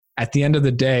at the end of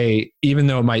the day, even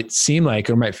though it might seem like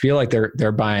or might feel like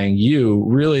they're buying you,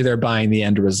 really they're buying the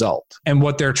end result. And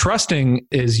what they're trusting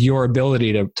is your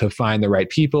ability to find the right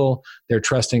people. They're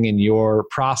trusting in your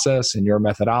process and your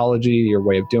methodology, your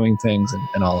way of doing things,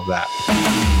 and all of that.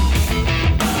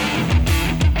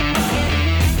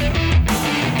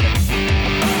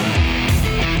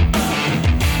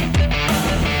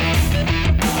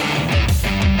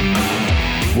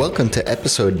 Welcome to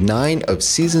episode 9 of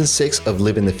season 6 of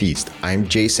Live in the Feast. I'm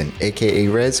Jason, aka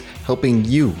Rez, helping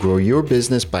you grow your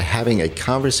business by having a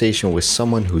conversation with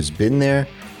someone who's been there,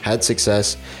 had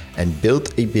success, and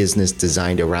built a business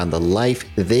designed around the life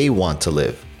they want to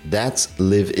live. That's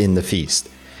Live in the Feast.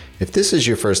 If this is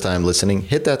your first time listening,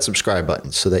 hit that subscribe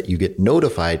button so that you get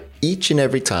notified each and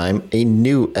every time a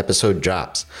new episode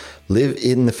drops. Live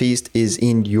in the Feast is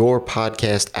in your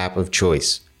podcast app of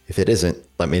choice. If it isn't,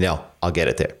 let me know. I'll get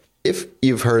it there. If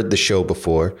you've heard the show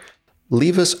before,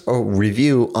 leave us a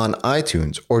review on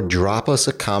iTunes or drop us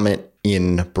a comment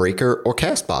in Breaker or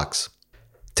Castbox.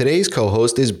 Today's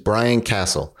co-host is Brian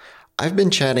Castle. I've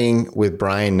been chatting with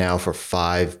Brian now for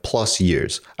 5+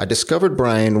 years. I discovered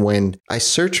Brian when I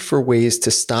searched for ways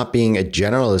to stop being a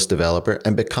generalist developer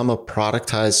and become a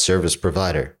productized service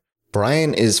provider.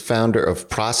 Brian is founder of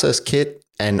Process Kit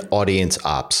and Audience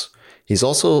Ops. He's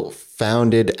also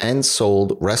founded and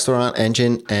sold Restaurant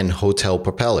Engine and Hotel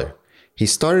Propeller. He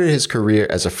started his career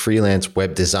as a freelance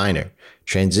web designer,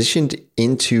 transitioned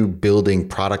into building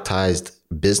productized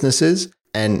businesses,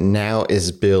 and now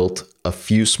has built a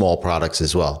few small products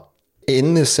as well.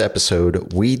 In this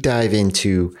episode, we dive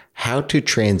into how to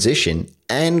transition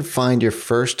and find your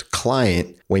first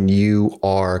client when you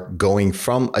are going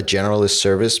from a generalist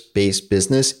service-based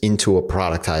business into a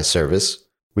productized service.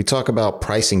 We talk about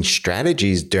pricing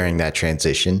strategies during that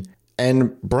transition,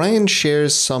 and Brian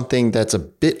shares something that's a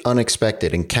bit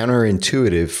unexpected and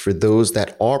counterintuitive for those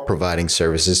that are providing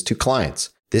services to clients.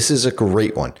 This is a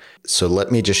great one. So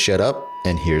let me just shut up,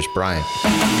 and here's Brian.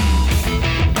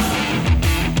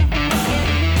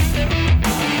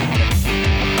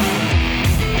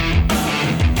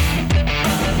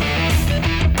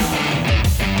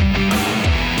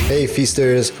 Hey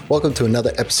Feasters, welcome to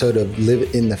another episode of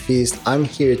Live in the Feast. I'm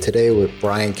here today with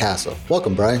Brian Castle.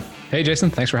 Welcome, Brian. Hey Jason,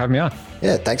 thanks for having me on.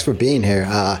 Yeah, thanks for being here.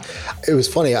 It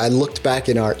was funny, I looked back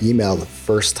in our email the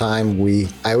first time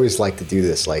I always like to do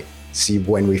this, like see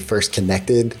when we first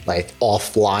connected, like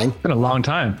offline. It's been a long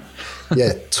time.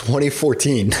 Yeah,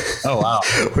 2014. Oh, wow.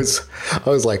 I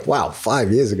was like, wow,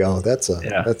 5 years ago.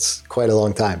 That's quite a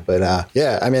long time. But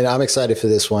yeah, I mean, I'm excited for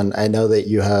this one. I know that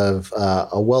you have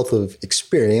a wealth of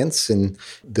experience in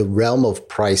the realm of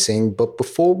pricing. But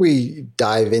before we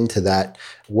dive into that,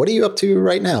 what are you up to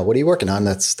right now? What are you working on?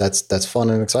 That's fun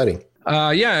and exciting.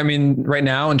 Yeah, I mean, right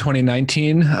now in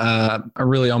 2019,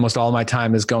 really almost all my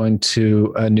time is going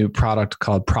to a new product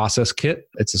called Process Kit.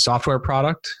 It's a software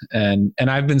product. And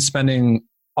I've been spending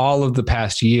all of the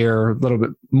past year, a little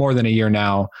bit more than a year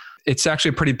now. It's actually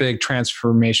a pretty big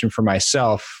transformation for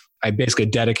myself. I basically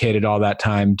dedicated all that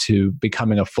time to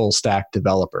becoming a full stack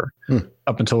developer.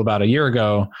 Up until about a year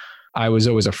ago, I was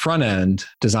always a front end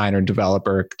designer,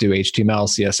 developer, do HTML,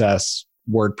 CSS,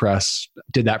 WordPress,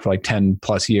 did that for like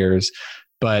 10+ years,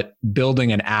 but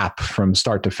building an app from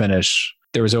start to finish,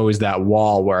 there was always that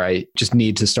wall where I just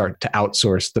need to start to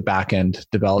outsource the back-end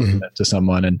development to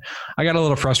someone. And I got a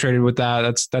little frustrated with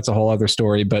that. That's a whole other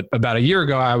story. But about a year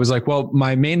ago, I was like, well,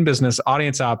 my main business,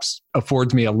 Audience Ops,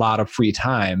 affords me a lot of free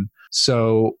time.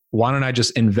 So why don't I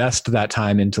just invest that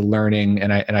time into learning?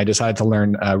 And I decided to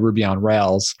learn Ruby on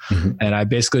Rails. And I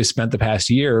basically spent the past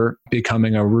year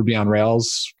becoming a Ruby on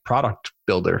Rails product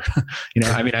builder.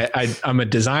 I mean, I'm a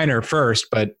designer first,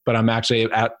 but I'm actually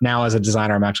now as a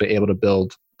designer, I'm actually able to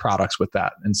build products with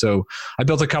that. And so I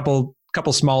built a couple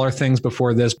smaller things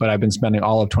before this, but I've been spending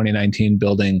all of 2019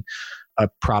 building a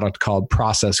product called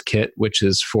Process Kit, which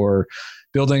is for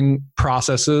building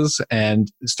processes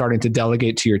and starting to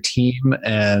delegate to your team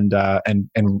and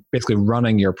basically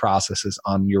running your processes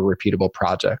on your repeatable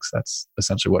projects. That's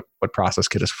essentially what Process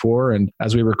Kit is for. And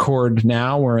as we record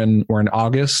now, we're in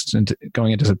August and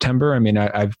going into September. I mean,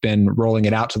 I've been rolling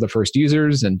it out to the first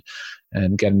users and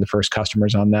getting the first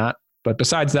customers on that. But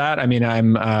besides that, I mean,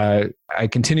 I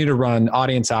continue to run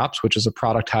Audience Ops, which is a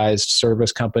productized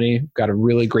service company. Got a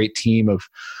really great team of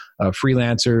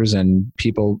freelancers and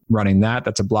people running that.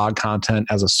 That's a blog content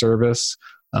as a service.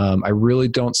 I really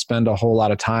don't spend a whole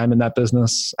lot of time in that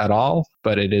business at all,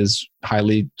 but it is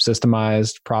highly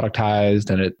systemized,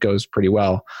 productized, and it goes pretty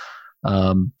well.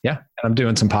 And I'm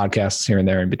doing some podcasts here and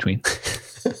there in between.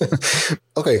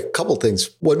 Okay, a couple things.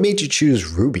 What made you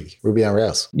choose Ruby on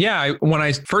Rails? Yeah, when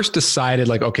I first decided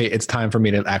like, okay, it's time for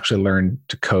me to actually learn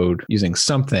to code using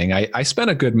something, I spent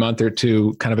a good month or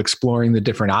two kind of exploring the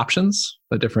different options,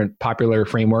 the different popular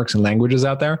frameworks and languages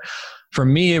out there. For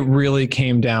me, it really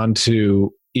came down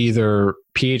to either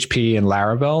PHP and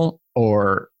Laravel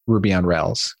or Ruby on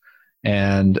Rails.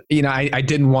 And, I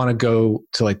didn't want to go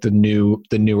to like the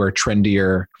newer,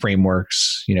 trendier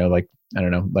frameworks, like, I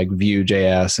don't know, like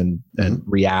Vue.js and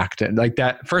React and like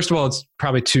that. First of all, it's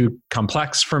probably too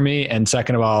complex for me. And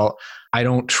second of all, I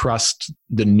don't trust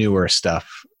the newer stuff.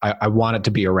 I want it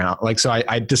to be around. Like, so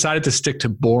I decided to stick to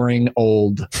boring,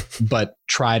 old, but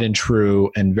tried and true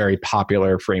and very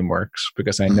popular frameworks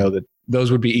because I know that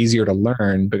those would be easier to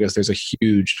learn because there's a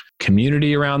huge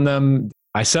community around them.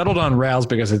 I settled on Rails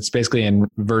because it's basically in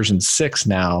version 6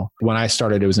 now. When I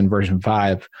started, it was in version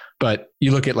 5. But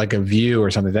you look at like a Vue or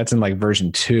something, that's in like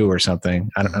version 2 or something.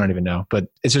 I don't even know, but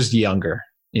it's just younger.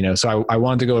 So I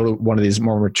wanted to go to one of these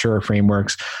more mature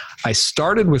frameworks. I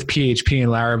started with PHP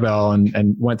and Laravel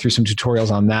and went through some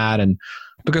tutorials on that. And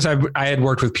because I had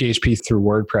worked with PHP through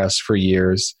WordPress for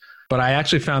years, but I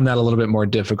actually found that a little bit more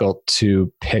difficult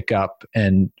to pick up.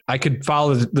 And I could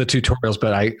follow the tutorials,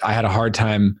 but I had a hard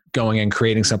time going and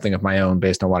creating something of my own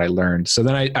based on what I learned. So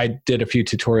then I did a few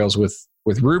tutorials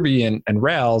with Ruby and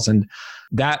Rails. And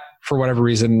that, for whatever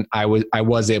reason, I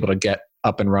was able to get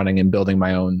up and running and building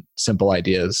my own simple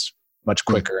ideas much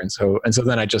quicker. And so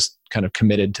then I just kind of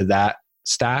committed to that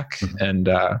stack and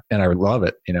I love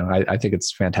it. I think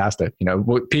it's fantastic.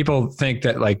 People think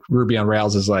that like Ruby on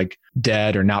Rails is like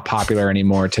dead or not popular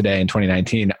anymore today in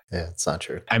 2019. Yeah, it's not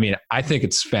true. I mean, I think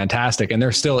it's fantastic and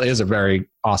there still is a very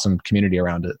awesome community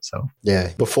around it. So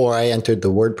yeah, before I entered the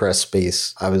WordPress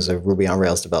space, I was a Ruby on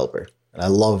Rails developer. And I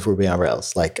love Ruby on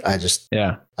Rails. Like I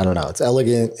don't know. It's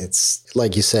elegant. It's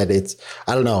like you said,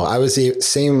 I don't know. I was the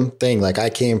same thing. Like I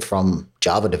came from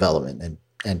Java development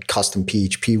and custom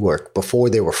PHP work before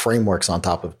there were frameworks on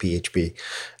top of PHP.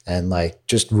 And like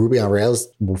just Ruby on Rails,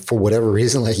 for whatever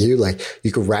reason, like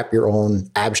you could wrap your own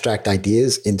abstract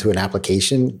ideas into an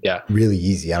application really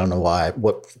easy. I don't know why,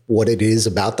 what it is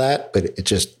about that, but it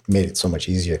just made it so much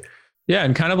easier. Yeah.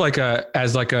 And kind of like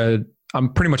I'm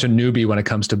pretty much a newbie when it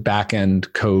comes to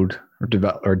back-end code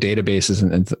or databases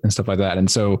and stuff like that.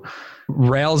 And so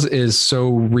Rails is so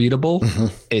readable.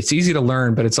 It's easy to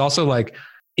learn, but it's also like,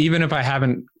 even if I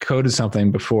haven't coded something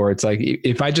before, it's like,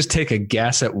 if I just take a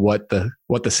guess at what the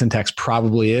syntax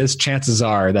probably is, chances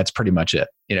are that's pretty much it,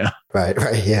 Right.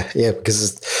 Yeah.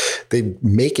 Because they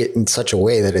make it in such a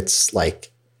way that it's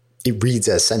like, it reads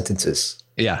as sentences.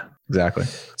 Yeah, exactly.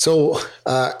 So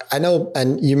I know,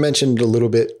 and you mentioned a little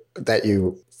bit that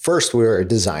you first were a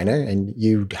designer and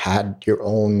you had your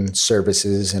own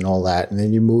services and all that. And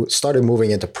then you started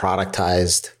moving into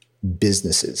productized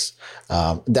businesses.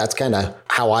 That's kind of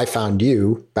how I found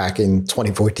you back in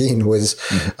 2014 was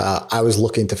I was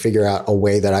looking to figure out a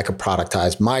way that I could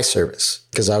productize my service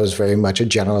because I was very much a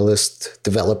generalist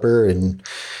developer and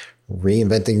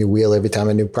reinventing the wheel every time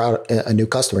a new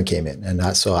customer came in.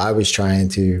 And so I was trying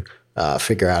to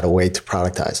figure out a way to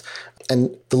productize.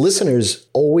 And the listeners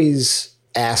always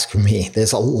ask me,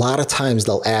 there's a lot of times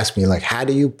they'll ask me like, how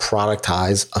do you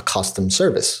productize a custom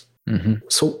service?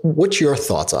 So what's your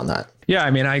thoughts on that? Yeah,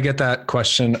 I mean, I get that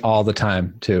question all the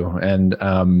time too. And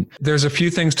there's a few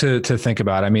things to think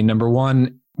about. I mean, number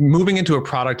one, moving into a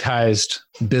productized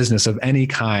business of any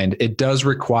kind, it does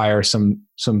require some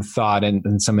thought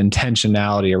and some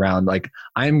intentionality around like,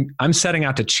 I'm setting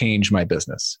out to change my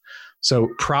business. So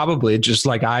probably just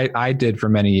like I did for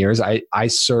many years, I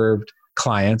served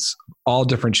clients all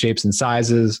different shapes and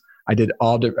sizes. I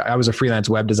was a freelance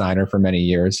web designer for many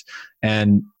years,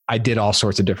 and I did all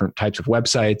sorts of different types of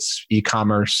websites,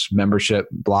 e-commerce, membership,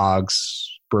 blogs,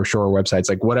 brochure websites,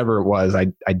 like whatever it was,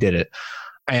 I did it.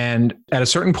 And at a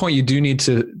certain point, you do need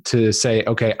to say,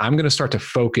 okay, I'm going to start to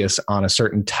focus on a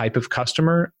certain type of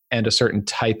customer and a certain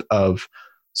type of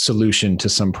solution to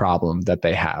some problem that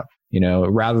they have,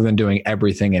 rather than doing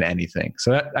everything and anything.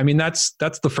 So that's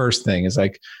the first thing is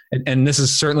like, and this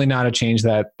is certainly not a change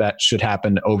that should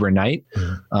happen overnight.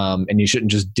 And you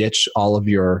shouldn't just ditch all of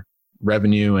your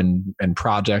revenue and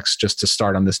projects just to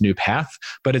start on this new path,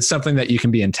 but it's something that you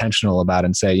can be intentional about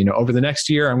and say, over the next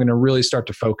year, I'm going to really start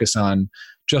to focus on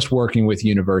just working with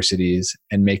universities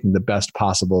and making the best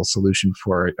possible solution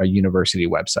for a university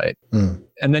website.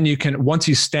 And then you can, once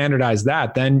you standardize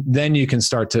that, then you can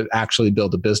start to actually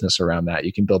build a business around that.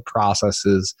 You can build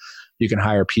processes, you can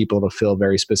hire people to fill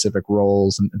very specific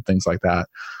roles and things like that.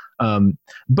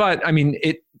 But I mean,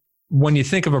 when you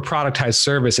think of a productized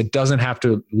service, it doesn't have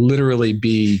to literally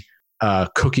be a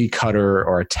cookie cutter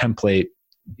or a template,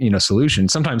 solution.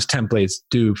 Sometimes templates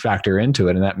do factor into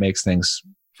it, and that makes things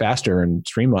faster and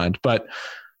streamlined. But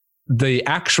the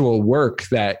actual work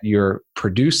that you're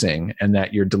producing and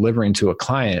that you're delivering to a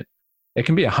client, it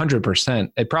can be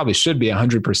 100%. It probably should be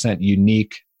 100%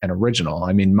 unique and original.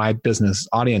 I mean, my business,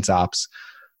 Audience Ops,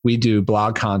 we do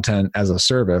blog content as a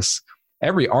service.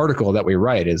 Every article that we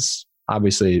write is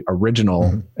obviously original.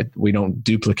 Mm-hmm. We don't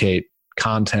duplicate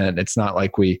content. It's not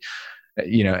like we're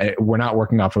not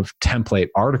working off of template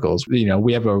articles.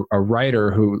 We have a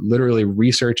writer who literally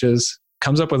researches,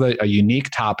 comes up with a unique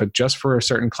topic just for a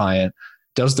certain client,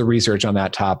 does the research on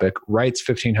that topic, writes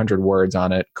 1,500 words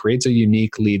on it, creates a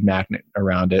unique lead magnet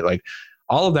around it. Like,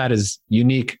 all of that is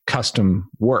unique custom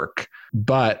work.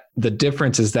 But the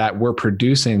difference is that we're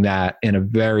producing that in a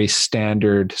very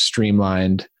standard,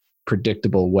 streamlined,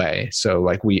 predictable way. So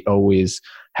like, we always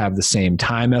have the same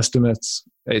time estimates.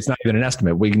 It's not even an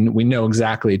estimate. We know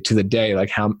exactly to the day, like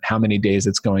how many days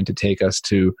it's going to take us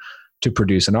to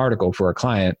produce an article for a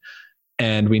client.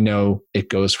 And we know it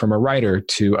goes from a writer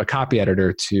to a copy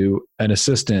editor to an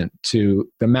assistant to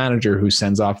the manager who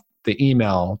sends off the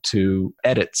email to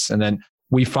edits. And then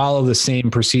we follow the same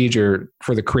procedure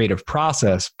for the creative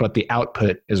process, but the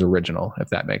output is original, if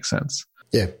that makes sense.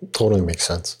 Yeah, totally makes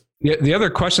sense. The other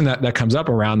question that comes up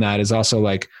around that is also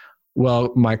like,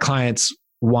 well, my clients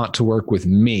want to work with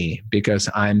me because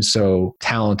I'm so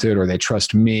talented, or they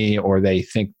trust me, or they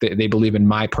think they believe in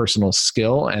my personal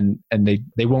skill, and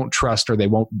they won't trust, or they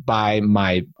won't buy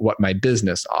what my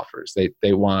business offers.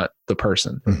 They want the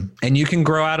person. Mm-hmm. And you can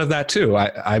grow out of that too.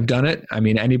 I've done it. I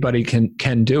mean, anybody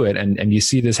can do it. And you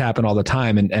see this happen all the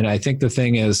time. And I think the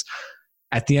thing is,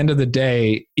 at the end of the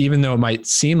day, even though it might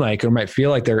seem like, or might feel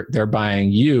like they're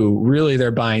buying you, really they're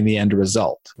buying the end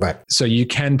result. Right. So you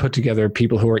can put together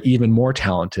people who are even more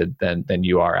talented than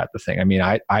you are at the thing. I mean,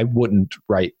 I wouldn't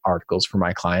write articles for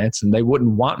my clients, and they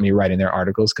wouldn't want me writing their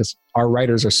articles because our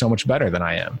writers are so much better than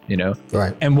I am,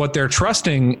 Right. And what they're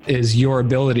trusting is your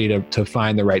ability to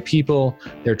find the right people.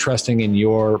 They're trusting in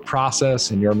your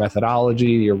process and your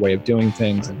methodology, your way of doing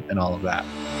things, and all of that.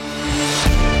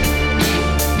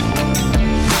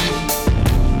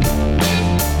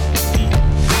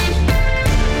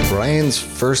 Brian's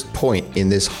first point in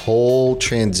this whole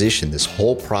transition, this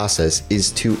whole process,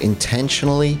 is to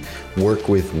intentionally work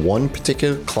with one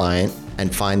particular client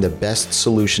and find the best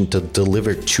solution to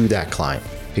deliver to that client.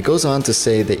 He goes on to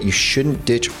say that you shouldn't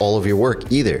ditch all of your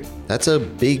work either. That's a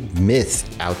big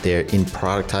myth out there in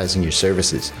productizing your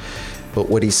services. But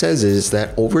what he says is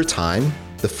that over time,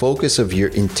 the focus of your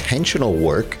intentional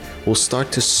work will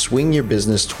start to swing your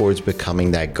business towards becoming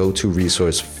that go-to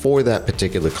resource for that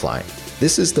particular client.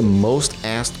 This is the most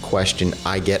asked question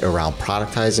I get around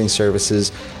productizing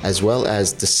services, as well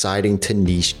as deciding to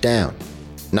niche down.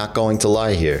 Not going to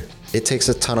lie here, it takes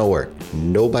a ton of work.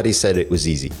 Nobody said it was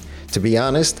easy. To be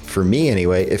honest, for me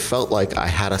anyway, it felt like I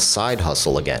had a side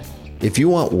hustle again. If you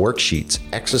want worksheets,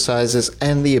 exercises,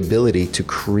 and the ability to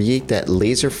create that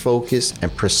laser focused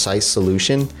and precise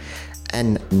solution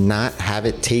and not have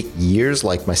it take years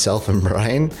like myself and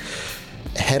Brian,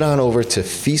 head on over to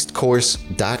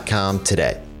feastcourse.com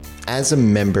today. As a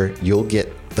member, you'll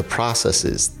get the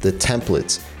processes, the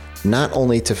templates, not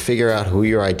only to figure out who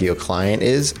your ideal client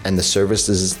is and the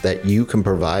services that you can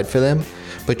provide for them,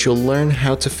 but you'll learn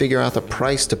how to figure out the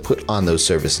price to put on those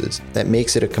services. That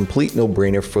makes it a complete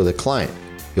no-brainer for the client.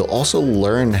 You'll also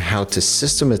learn how to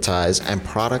systematize and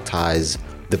productize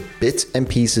the bits and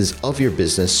pieces of your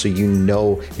business so you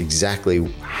know exactly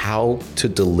how to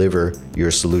deliver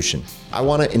your solution. I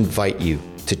want to invite you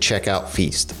to check out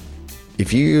Feast.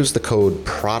 If you use the code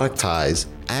PRODUCTIZE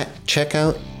at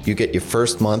checkout, you get your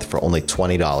first month for only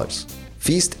 $20.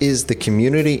 Feast is the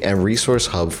community and resource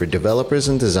hub for developers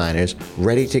and designers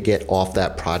ready to get off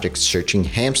that project searching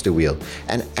hamster wheel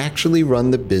and actually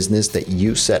run the business that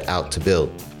you set out to build.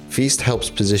 Feast helps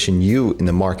position you in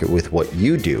the market with what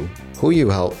you do, who you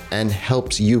help, and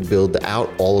helps you build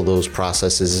out all of those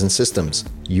processes and systems.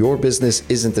 Your business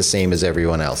isn't the same as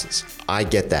everyone else's. I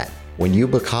get that. When you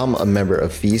become a member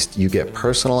of Feast, you get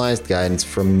personalized guidance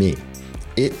from me.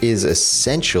 It is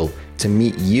essential to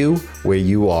meet you where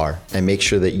you are and make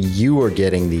sure that you are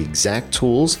getting the exact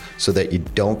tools so that you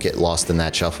don't get lost in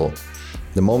that shuffle.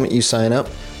 The moment you sign up,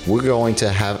 we're going to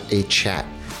have a chat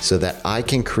so that I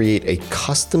can create a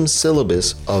custom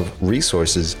syllabus of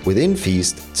resources within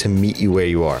Feast to meet you where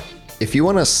you are. If you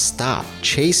want to stop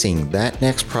chasing that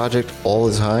next project all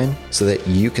the time so that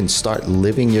you can start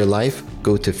living your life,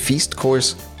 go to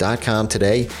feastcourse.com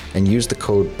today and use the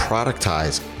code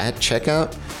PRODUCTIZE at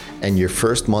checkout, and your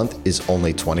first month is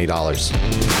only $20.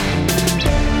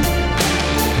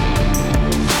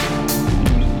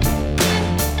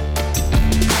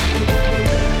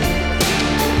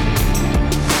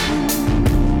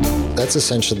 that's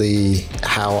essentially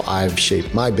how I've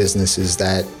shaped my business, is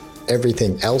that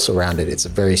everything else around it, it's a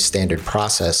very standard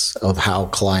process of how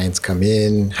clients come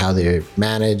in, how they're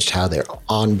managed, how they're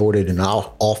onboarded and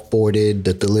offboarded,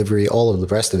 the delivery, all of the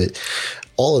rest of it.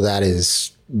 All of that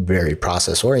is very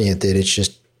process oriented. It's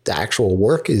just the actual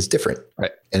work is different.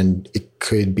 Right. And it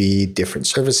could be different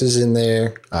services in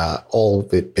there, all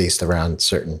of it based around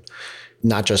certain,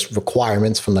 not just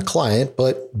requirements from the client,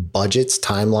 but budgets,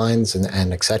 timelines,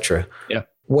 and et cetera. Yeah.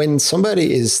 When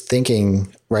somebody is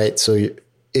thinking, right, so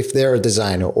if they're a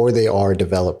designer or they are a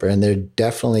developer and they're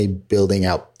definitely building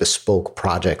out bespoke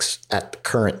projects at the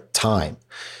current time,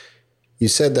 you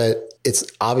said that it's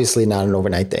obviously not an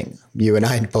overnight thing. You and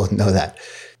I both know that.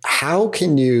 How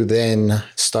can you then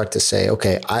start to say,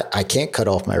 okay, I can't cut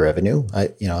off my revenue.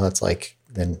 That's like,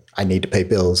 then I need to pay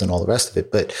bills and all the rest of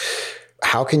it. But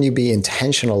how can you be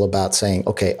intentional about saying,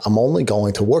 okay, I'm only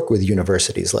going to work with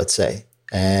universities, let's say,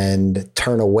 and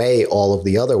turn away all of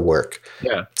the other work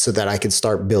so that I can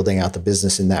start building out the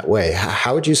business in that way?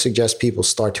 How would you suggest people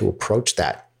start to approach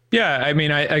that? Yeah. I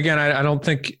mean, I don't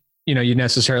think, you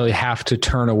necessarily have to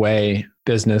turn away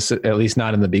business, at least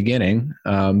not in the beginning.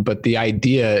 But the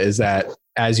idea is that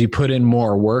as you put in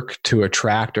more work to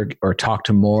attract or talk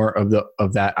to more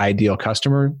of that ideal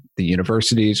customer, the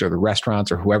universities or the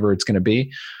restaurants or whoever it's going to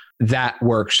be, that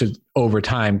work should over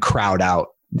time crowd out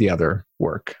the other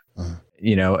work.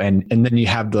 And then you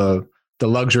have the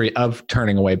luxury of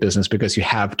turning away business because you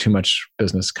have too much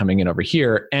business coming in over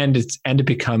here, and it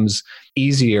becomes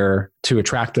easier to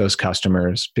attract those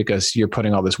customers because you're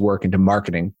putting all this work into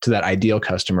marketing to that ideal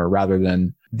customer rather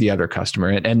than the other customer.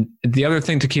 And the other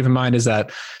thing to keep in mind is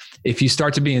that if you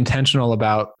start to be intentional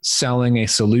about selling a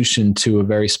solution to a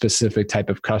very specific type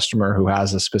of customer who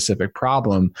has a specific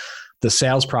problem, the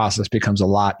sales process becomes a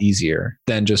lot easier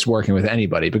than just working with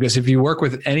anybody. Because if you work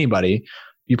with anybody,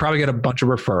 you probably get a bunch of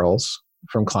referrals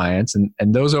from clients, and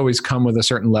those always come with a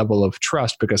certain level of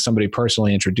trust because somebody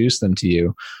personally introduced them to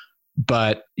you.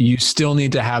 But you still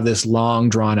need to have this long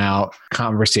drawn out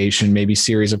conversation, maybe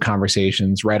series of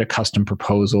conversations, write a custom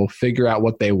proposal, figure out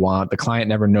what they want. The client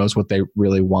never knows what they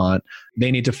really want. They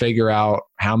need to figure out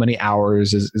how many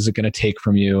hours is it going to take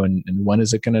from you, and when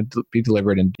is it going to be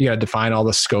delivered? And you got to define all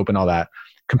the scope and all that.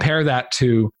 Compare that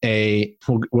to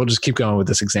we'll just keep going with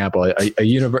this example.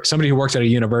 Somebody who works at a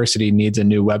university needs a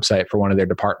new website for one of their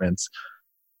departments.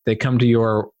 They come to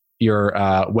your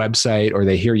website, or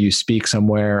they hear you speak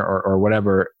somewhere or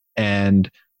whatever, and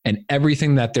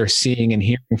everything that they're seeing and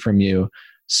hearing from you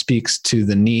speaks to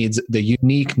the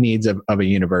unique needs of a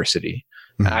university.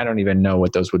 Mm-hmm. I don't even know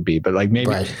what those would be, but like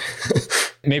maybe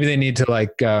maybe they need to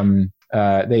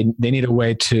they need a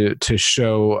way to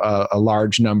show a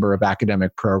large number of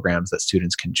academic programs that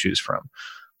students can choose from.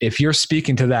 If you're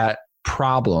speaking to that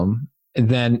problem,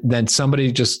 then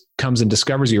somebody just comes and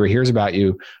discovers you or hears about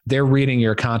you. They're reading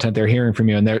your content, they're hearing from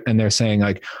you, and they're saying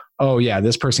like, oh yeah,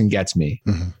 this person gets me.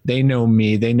 Mm-hmm. They know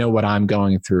me. They know what I'm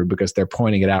going through because they're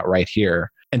pointing it out right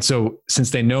here. And so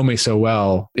since they know me so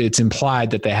well, it's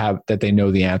implied that they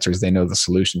know the answers. They know the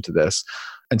solution to this.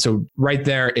 And so right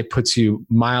there, it puts you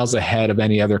miles ahead of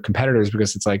any other competitors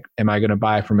because it's like, am I going to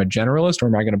buy from a generalist, or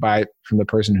am I going to buy from the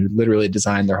person who literally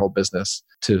designed their whole business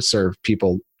to serve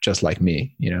people just like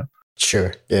me,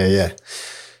 Sure. Yeah.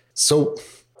 So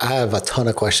I have a ton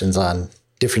of questions on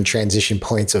different transition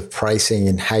points of pricing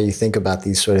and how you think about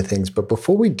these sort of things. But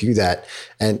before we do that,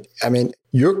 and I mean,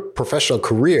 your professional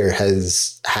career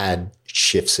has had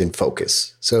shifts in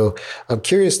focus. So I'm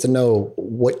curious to know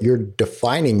what your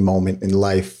defining moment in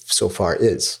life so far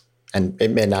is. And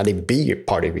it may not even be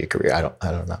part of your career. I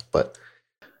don't know, but.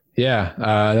 Yeah,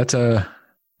 that's a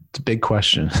big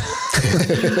question.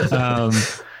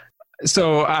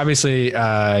 So obviously,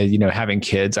 having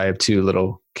kids, I have two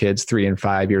little kids, 3 and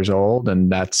 5 years old.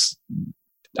 And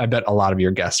I bet a lot of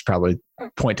your guests probably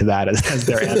point to that as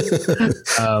their answer.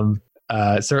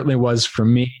 It certainly was for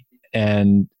me.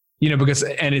 And,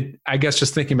 I guess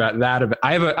just thinking about that,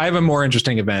 I have a more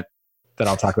interesting event that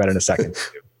I'll talk about in a second.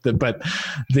 But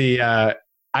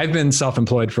I've been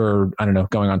self-employed for,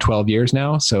 going on 12 years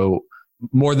now. So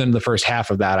more than the first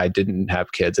half of that, I didn't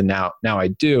have kids. And now I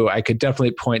do. I could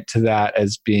definitely point to that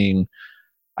as being,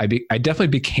 I definitely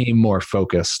became more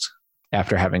focused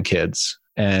after having kids,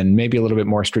 and maybe a little bit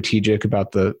more strategic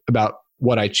about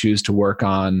what I choose to work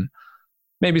on.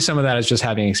 Maybe some of that is just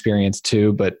having experience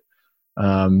too. But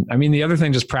the other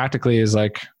thing just practically is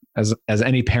like, as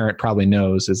any parent probably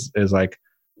knows, is like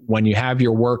when you have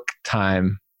your work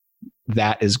time,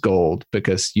 that is gold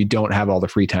because you don't have all the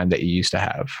free time that you used to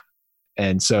have.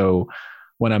 And so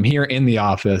when I'm here in the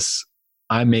office,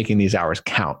 I'm making these hours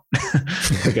count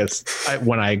because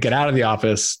when I get out of the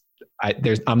office,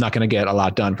 I'm not going to get a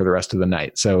lot done for the rest of the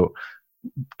night. So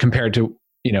compared to,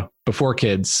 before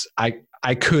kids,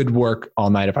 I could work all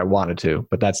night if I wanted to,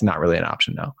 but that's not really an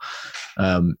option now.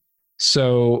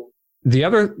 So the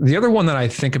other one that I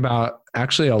think about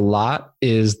actually a lot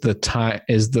is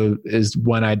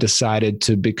when I decided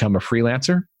to become a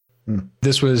freelancer.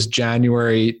 This was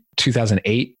January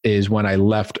 2008 is when I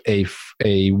left a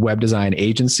web design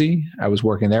agency. I was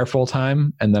working there full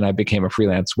time, and then I became a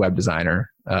freelance web designer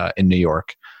in New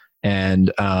York.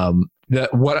 And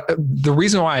the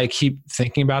reason why I keep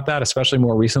thinking about that, especially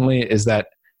more recently, is that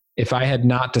if I had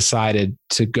not decided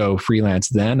to go freelance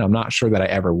then, I'm not sure that I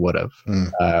ever would have,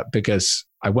 because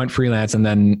I went freelance, and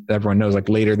then everyone knows, like,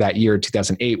 later that year,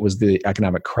 2008 was the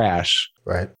economic crash.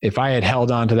 Right. If I had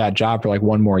held on to that job for like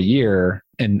one more year,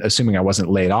 and assuming I wasn't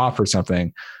laid off or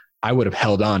something, I would have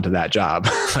held on to that job.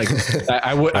 Like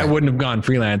I wouldn't have gone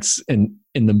freelance in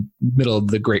the middle of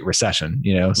the Great Recession,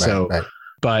 Right.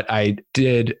 But I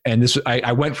did, and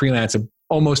I went freelance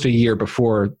almost a year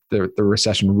before the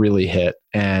recession really hit.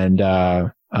 And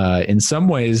in some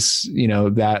ways,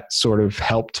 that sort of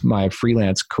helped my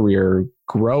freelance career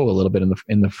grow a little bit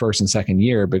in the first and second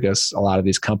year, because a lot of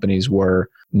these companies were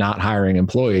not hiring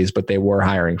employees, but they were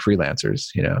hiring freelancers,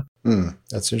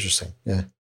 That's interesting. Yeah.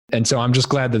 And so I'm just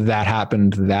glad that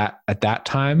happened at that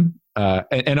time.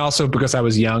 And also because I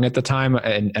was young at the time,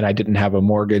 and I didn't have a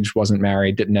mortgage, wasn't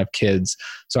married, didn't have kids.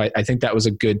 So I think that was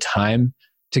a good time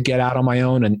to get out on my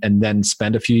own and then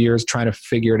spend a few years trying to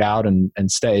figure it out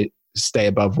and stay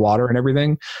above water and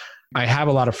everything. I have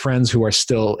a lot of friends who are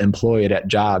still employed at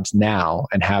jobs now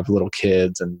and have little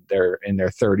kids, and they're in their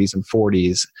 30s and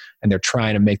 40s, and they're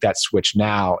trying to make that switch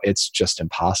now. It's just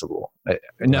impossible.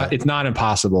 It's not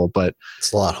impossible, but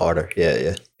it's a lot harder.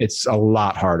 Yeah. It's a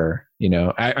lot harder.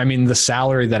 I mean, the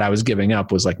salary that I was giving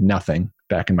up was like nothing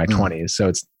back in my 20s. So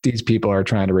these people are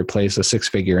trying to replace a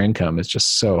 6-figure income. It's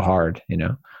just so hard,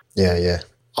 Yeah.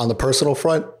 On the personal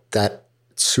front, that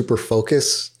super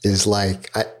focus is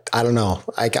like, I don't know.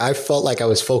 I felt like I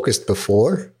was focused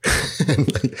before,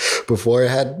 before I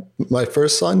had my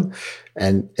first son.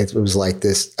 And it was like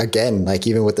this again, like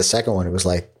even with the second one, it was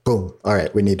like, boom. All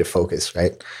right, we need to focus.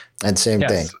 Right. And same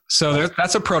thing. So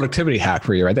that's a productivity hack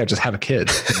for you right there. Just have a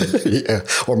kid. Yeah.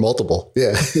 Or multiple.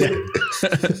 Yeah.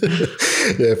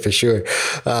 Yeah, for sure.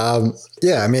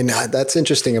 I mean, that's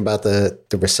interesting about the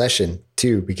recession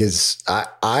too, because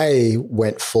I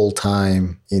went full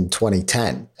time in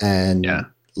 2010 and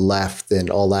left and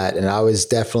all that. And I was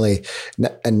definitely,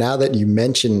 and now that you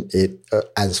mention it,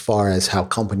 as far as how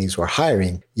companies were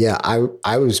hiring,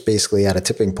 I was basically at a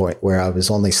tipping point where I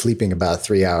was only sleeping about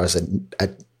 3 hours a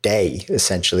day,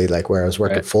 essentially, like where I was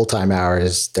working full-time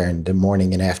hours during the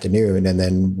morning and afternoon, and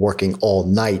then working all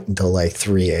night until like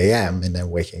 3 a.m. and then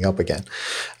waking up again.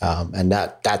 And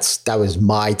that was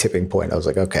my tipping point. I was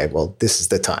like, okay, well, this is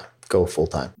the time. Go full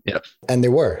time. Yep. And they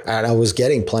were. And I was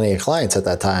getting plenty of clients at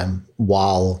that time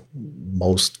while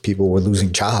most people were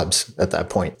losing jobs at that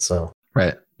point. So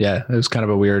right. Yeah. It was kind of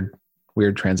a weird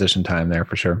transition time there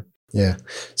for sure. Yeah.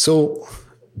 So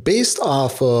based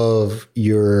off of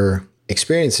your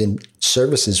experience in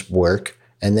services work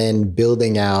and then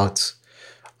building out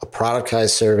a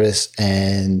productized service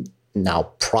and now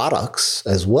products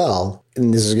as well,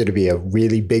 and this is going to be a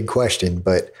really big question,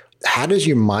 but how does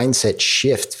your mindset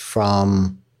shift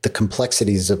from the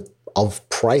complexities of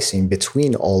pricing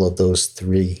between all of those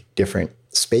three different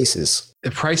spaces? The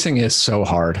pricing is so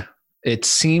hard. It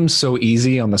seems so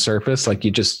easy on the surface, like you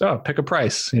just pick a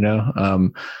price,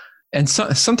 and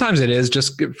sometimes it is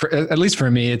just, at least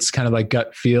for me, it's kind of like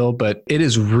gut feel, but it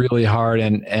is really hard.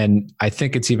 And I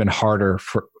think it's even harder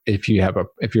if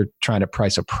you're trying to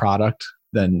price a product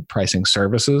than pricing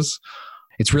services.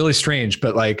 It's really strange,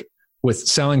 but like, with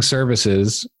selling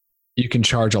services, you can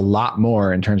charge a lot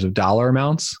more in terms of dollar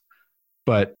amounts,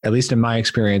 but at least in my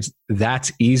experience,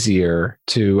 that's easier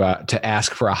to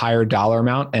ask for a higher dollar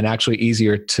amount and actually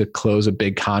easier to close a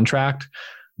big contract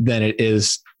than it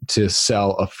is to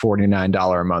sell a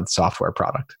 $49 a month software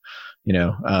product.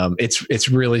 It's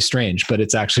really strange, but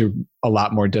it's actually a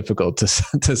lot more difficult to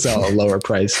sell a lower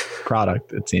price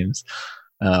product, it seems,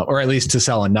 or at least to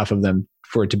sell enough of them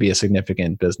for it to be a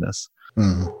significant business.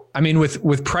 Mm-hmm. I mean,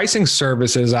 with pricing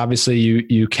services, obviously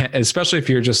you can, especially if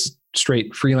you're just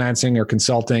straight freelancing or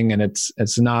consulting and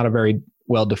it's not a very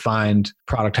well-defined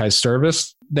productized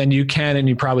service, then you can, and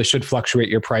you probably should fluctuate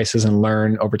your prices and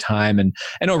learn over time. And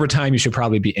over time, you should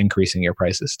probably be increasing your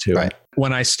prices too. Right.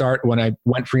 When I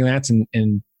went freelance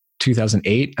in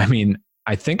 2008, I mean,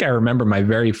 I think I remember my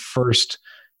very first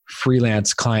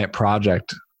freelance client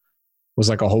project was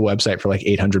like a whole website for like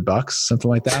 $800, something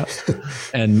like that.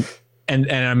 and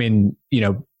I mean,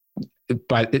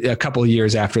 but a couple of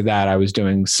years after that, I was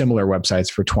doing similar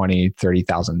websites for $20,000,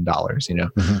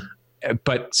 $30,000,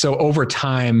 But so over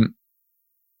time,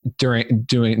 during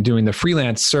doing the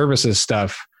freelance services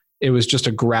stuff, it was just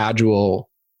a gradual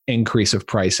increase of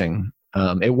pricing.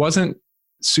 It wasn't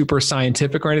super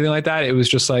scientific or anything like that. It was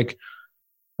just like,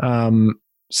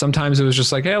 sometimes it was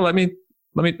just like, hey, let me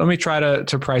try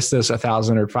to price this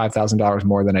 $1,000 or $5,000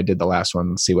 more than I did the last one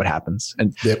and see what happens.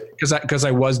 And because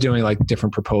I was doing like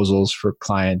different proposals for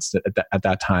clients at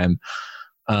that time.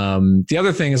 The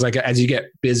other thing is like, as you get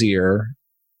busier,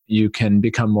 you can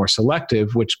become more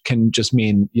selective, which can just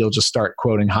mean you'll just start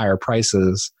quoting higher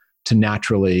prices to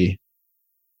naturally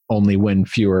only win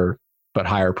fewer but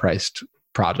higher priced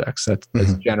projects.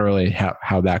 That's generally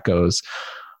how that goes.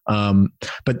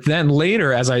 But then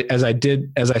later, as I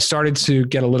started to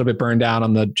get a little bit burned out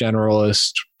on the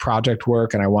generalist project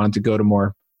work, and I wanted to go to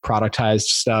more productized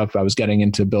stuff, I was getting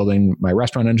into building my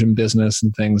restaurant engine business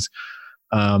and things.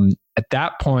 At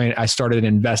that point, I started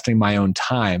investing my own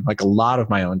time, like a lot of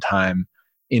my own time,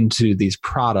 into these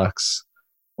products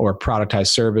or productized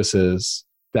services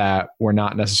that were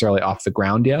not necessarily off the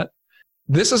ground yet.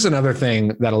 This is another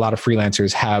thing that a lot of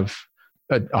freelancers have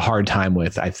a hard time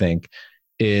with, I think,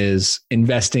 is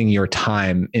investing your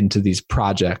time into these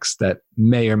projects that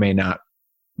may or may not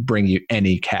bring you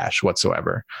any cash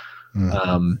whatsoever.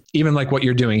 Even like what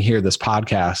you're doing here, this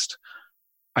podcast,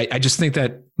 I just think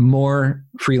that more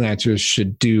freelancers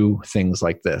should do things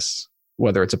like this,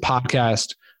 whether it's a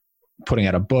podcast, putting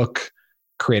out a book,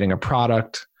 creating a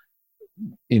product,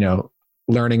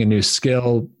 learning a new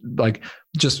skill, like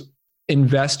just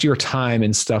invest your time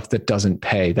in stuff that doesn't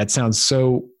pay. That sounds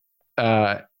so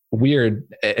weird,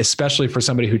 especially for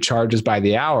somebody who charges by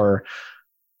the hour,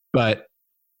 but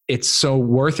it's so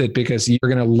worth it because you're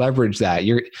going to leverage that.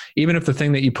 Even if the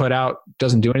thing that you put out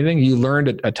doesn't do anything, you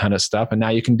learned a ton of stuff, and now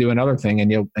you can do another thing,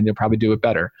 and you'll probably do it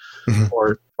better.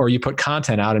 Or you put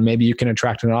content out, and maybe you can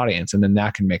attract an audience, and then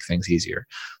that can make things easier.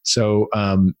 So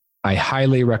I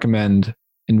highly recommend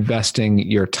investing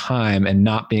your time and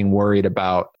not being worried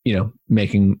about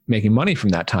making money from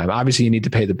that time. Obviously, you need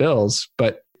to pay the bills,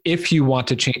 but if you want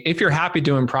to change, if you're happy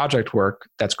doing project work,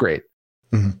 that's great.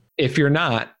 If you're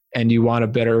not, and you want a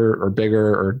better or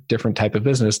bigger or different type of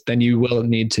business, then you will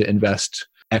need to invest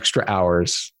extra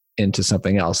hours into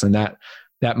something else. And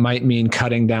that might mean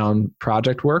cutting down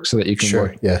project work so that you can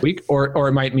work a week, or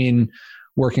it might mean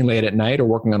working late at night or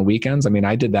working on weekends. I mean,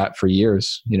 I did that for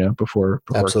years, before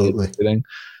Absolutely. Everything.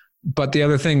 But the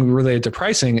other thing related to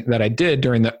pricing that I did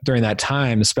during that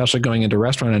time, especially going into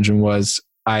Restaurant Engine, was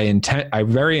I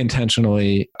very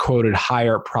intentionally quoted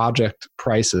higher project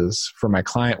prices for my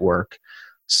client work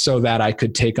so that I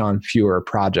could take on fewer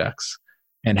projects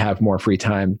and have more free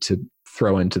time to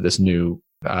throw into this new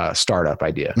startup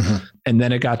idea. And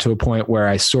then it got to a point where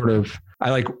I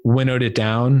like winnowed it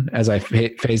down as I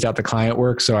phased out the client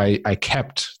work. So I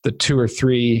kept the 2 or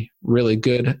 3 really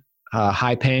good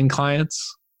high paying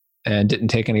clients and didn't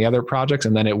take any other projects.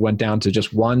 And then it went down to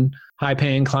just 1 high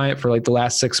paying client for like the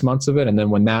last 6 months of it. And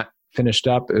then when that finished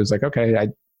up, it was like, okay,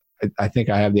 I think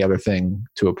I have the other thing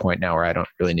to a point now where I don't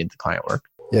really need the client work.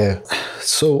 Yeah.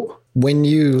 So when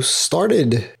you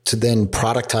started to then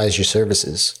productize your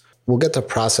services, we'll get to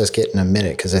Process Kit in a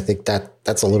minute, because I think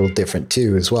that's a little different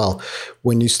too as well.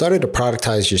 When you started to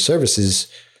productize your services,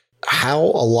 how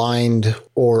aligned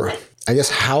were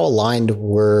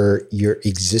your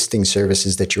existing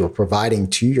services that you were providing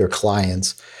to your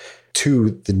clients to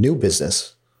the new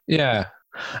business? Yeah.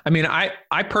 I mean, I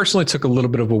personally took a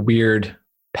little bit of a weird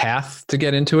path to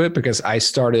get into it, because I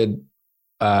started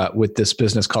with this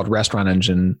business called Restaurant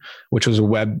Engine, which was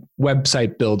a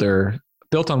website builder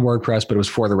built on WordPress, but it was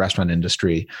for the restaurant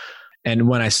industry. And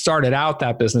when I started out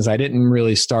that business, I didn't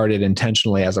really start it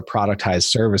intentionally as a productized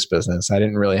service business. I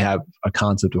didn't really have a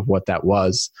concept of what that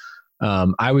was.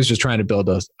 I was just trying to build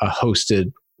a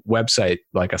hosted website,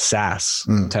 like a SaaS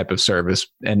type of service.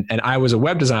 And I was a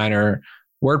web designer,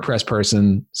 WordPress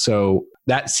person. So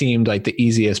that seemed like the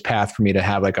easiest path for me to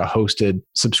have like a hosted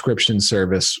subscription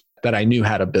service that I knew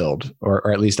how to build,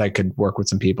 or at least I could work with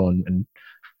some people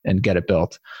and get it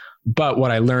built. But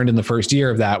what I learned in the first year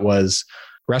of that was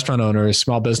restaurant owners,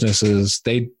 small businesses,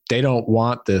 they don't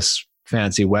want this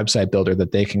fancy website builder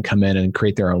that they can come in and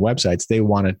create their own websites. They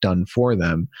want it done for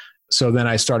them. So then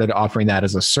I started offering that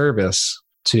as a service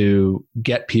to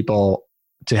get people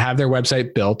to have their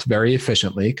website built very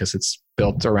efficiently, because it's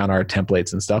built around our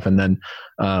templates and stuff, and then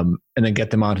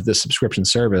get them onto this subscription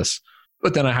service.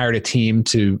 But then I hired a team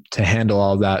to handle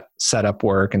all that setup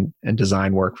work and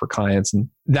design work for clients. And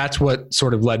that's what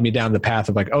sort of led me down the path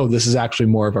of like, oh, this is actually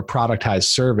more of a productized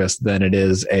service than it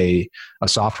is a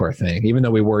software thing, even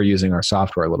though we were using our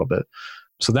software a little bit.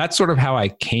 So that's sort of how I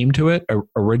came to it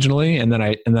originally. And then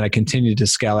I continued to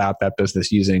scale out that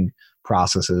business using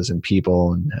processes and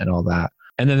people and all that.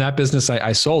 And then that business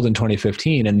I sold in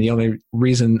 2015. And the only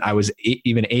reason I was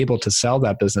even able to sell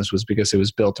that business was because it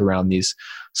was built around these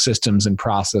systems and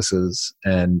processes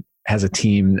and has a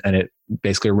team, and it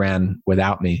basically ran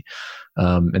without me.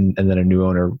 And then a new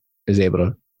owner is able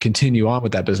to continue on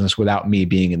with that business without me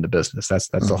being in the business. That's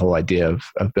the whole idea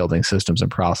of building systems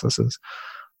and processes.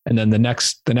 And then the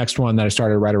next one that I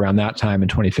started right around that time in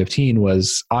 2015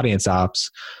 was Audience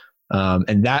Ops.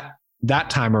 And that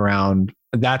time around,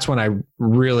 that's when I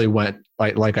really went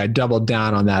like I doubled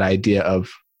down on that idea of,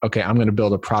 okay, I'm going to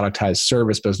build a productized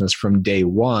service business from day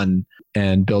one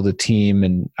and build a team.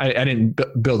 And I didn't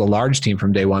build a large team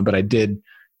from day one, but I did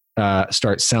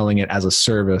start selling it as a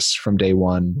service from day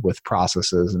one with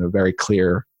processes and a very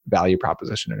clear value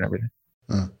proposition and everything.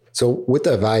 So with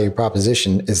the value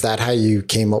proposition, is that how you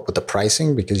came up with the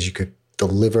pricing? Because you could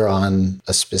deliver on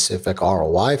a specific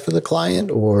ROI for the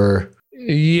client, or?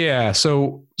 Yeah.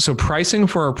 So pricing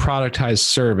for a productized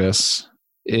service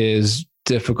is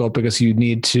difficult because you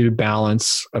need to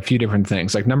balance a few different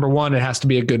things. Like number one, it has to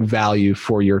be a good value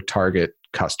for your target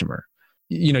customer.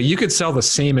 You could sell the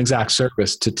same exact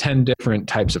service to 10 different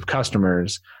types of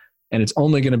customers, and it's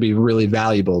only going to be really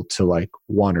valuable to like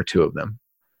one or two of them.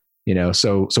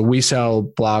 So we sell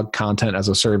blog content as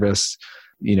a service.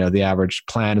 The average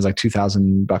plan is like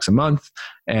 $2,000 a month.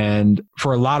 And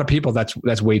for a lot of people,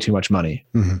 that's way too much money.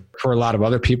 Mm-hmm. For a lot of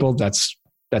other people, that's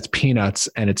peanuts,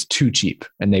 and it's too cheap,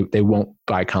 and they won't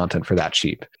buy content for that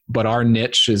cheap. But our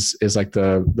niche is like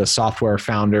the software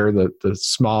founder, the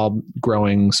small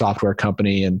growing software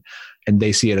company, and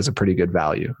they see it as a pretty good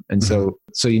value. And so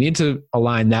you need to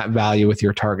align that value with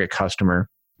your target customer.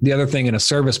 The other thing in a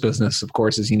service business, of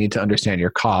course, is you need to understand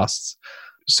your costs.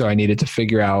 So I needed to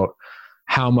figure out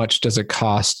how much does it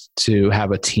cost to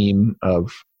have a team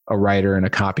of a writer and a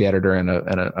copy editor and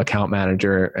an account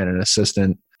manager and an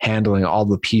assistant handling all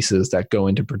the pieces that go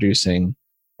into producing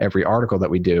every article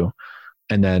that we do.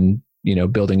 And then,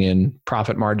 building in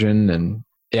profit margin and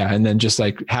then just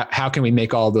like how can we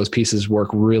make all of those pieces work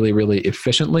really, really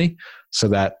efficiently so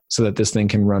that this thing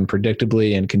can run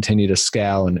predictably and continue to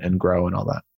scale and grow and all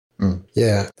that.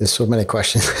 Yeah, there's so many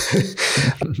questions.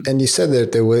 And you said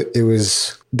that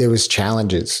there was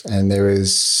challenges and there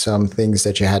was some things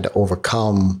that you had to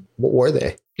overcome. What were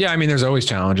they? Yeah, I mean, there's always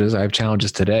challenges. I have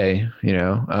challenges today,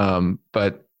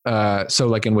 but so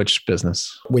like in which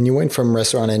business? When you went from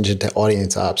Restaurant Engine to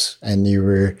Audience Ops and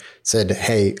you said,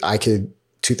 hey,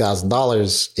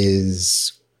 $2,000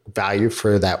 is value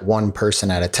for that one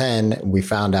person out of 10. We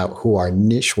found out who our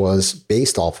niche was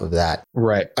based off of that.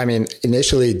 Right. I mean,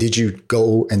 initially, did you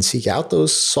go and seek out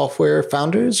those software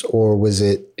founders, or was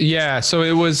it? Yeah. So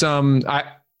it was, and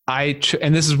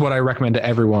this is what I recommend to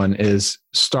everyone is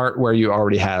start where you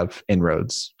already have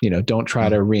inroads. Don't try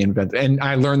to reinvent. And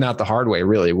I learned that the hard way,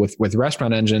 really. With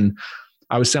Restaurant Engine,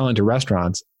 I was selling to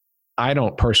restaurants. I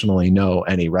don't personally know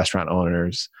any restaurant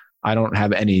owners. I don't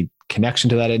have any connection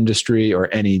to that industry or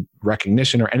any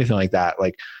recognition or anything like that.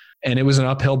 And it was an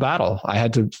uphill battle.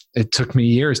 It took me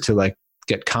years to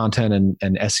get content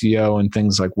and SEO and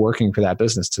things like working for that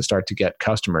business to start to get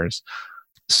customers.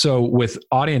 So with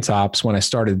Audience Ops, when I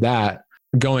started that,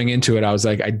 going into it, I was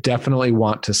like, I definitely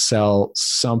want to sell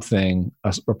something,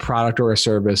 a product or a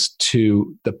service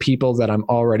to the people that I'm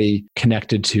already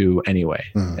connected to anyway.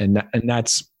 Mm-hmm. And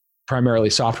that's primarily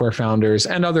software founders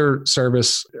and other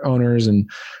service owners. And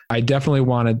I definitely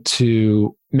wanted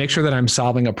to make sure that I'm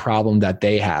solving a problem that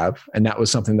they have. And that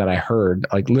was something that I heard,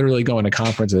 like literally going to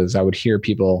conferences, I would hear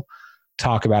people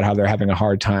talk about how they're having a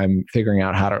hard time figuring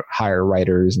out how to hire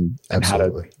writers and how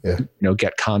to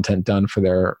get content done for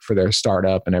their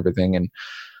startup and everything.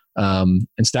 And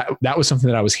so that was something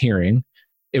that I was hearing.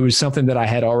 It was something that I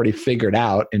had already figured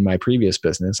out in my previous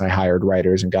business. I hired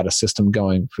writers and got a system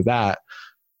going for that.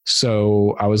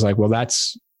 So I was like, well,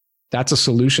 that's a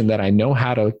solution that I know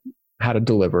how to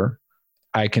deliver.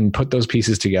 I can put those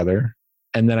pieces together.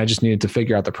 And then I just needed to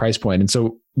figure out the price point. And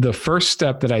so the first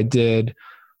step that I did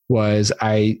was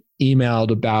I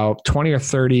emailed about 20 or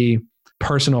 30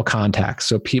 personal contacts.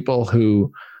 So people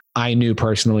who I knew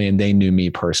personally and they knew me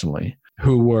personally,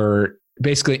 who were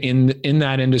basically in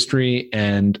that industry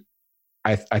and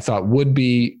I thought would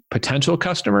be potential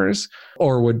customers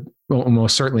or would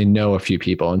most certainly know a few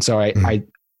people. And so I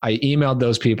I emailed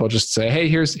those people just to say, hey,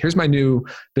 here's my new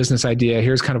business idea.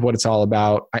 Here's kind of what it's all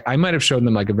about. I might have shown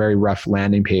them like a very rough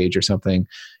landing page or something.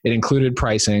 It included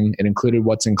pricing. It included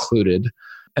what's included.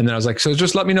 And then I was like, so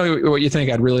just let me know what you think.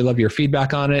 I'd really love your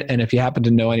feedback on it. And if you happen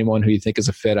to know anyone who you think is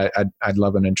a fit, I'd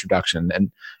love an introduction.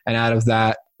 And out of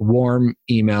that warm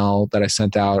email that I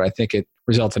sent out, I think it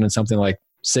resulted in something like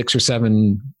 6 or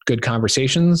 7 good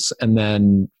conversations and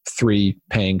then 3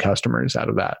 paying customers out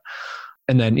of that.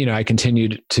 And then, I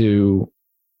continued to,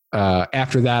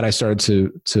 after that, I started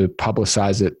to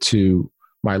publicize it to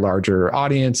my larger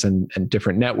audience and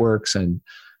different networks and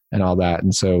all that.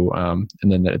 And so,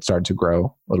 and then it started to grow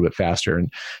a little bit faster.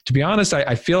 And to be honest,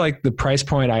 I feel like the price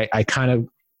point, I kind of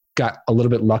got a little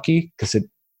bit lucky because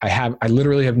I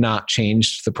literally have not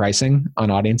changed the pricing on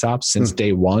Audience Ops since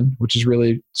day one, which is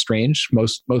really strange.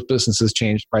 Most businesses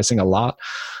change pricing a lot.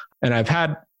 And I've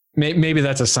had, maybe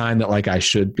that's a sign that like I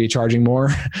should be charging more.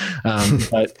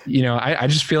 But I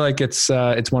just feel like it's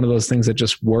one of those things that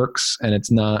just works, and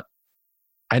it's not,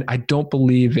 I don't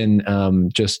believe in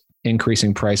just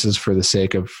increasing prices for the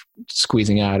sake of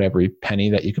squeezing out every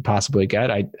penny that you could possibly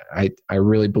get. I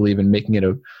really believe in making it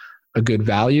a good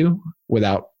value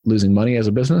without losing money as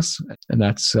a business. And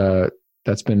that's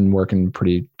been working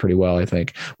pretty well, I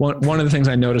think. One of the things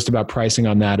I noticed about pricing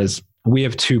on that is we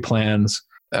have 2 plans.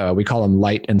 We call them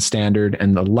light and standard,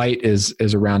 and the light is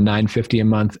around $950 a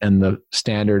month, and the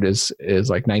standard is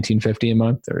like $1950 a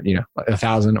month, or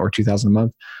 $1,000 or $2,000 a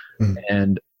month.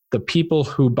 And the people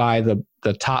who buy the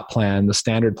top plan, the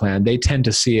standard plan, they tend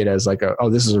to see it as like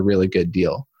this is a really good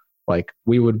deal. Like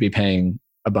we would be paying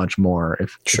a bunch more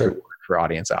if it were for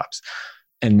Audience Ops.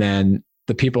 And then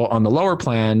the people on the lower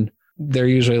plan, they're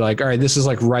usually like, all right, this is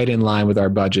like right in line with our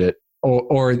budget,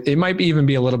 or it might even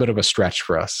be a little bit of a stretch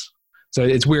for us. So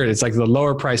it's weird. It's like the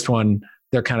lower priced one,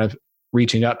 they're kind of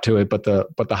reaching up to it, but the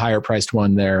higher priced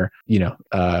one, they're,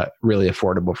 really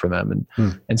affordable for them.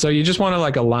 And so you just want to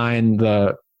like align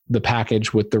the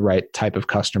package with the right type of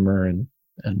customer and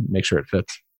make sure it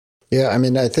fits. Yeah. I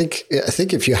mean, I think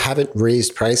if you haven't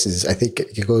raised prices, I think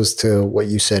it goes to what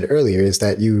you said earlier, is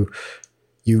that you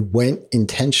went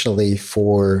intentionally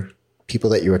for people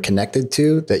that you were connected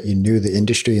to, that you knew the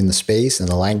industry and the space and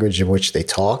the language in which they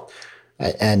talk,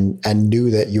 and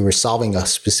knew that you were solving a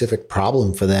specific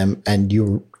problem for them. And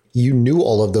you knew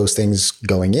all of those things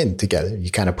going in together.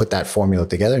 You kind of put that formula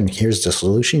together, and here's the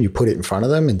solution. You put it in front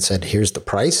of them and said, here's the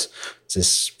price. Is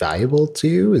this valuable to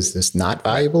you? Is this not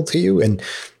valuable to you? And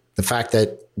the fact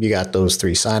that you got those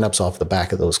 3 signups off the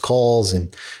back of those calls,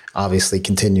 and obviously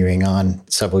continuing on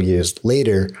several years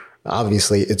later,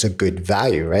 obviously it's a good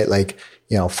value, right? Like,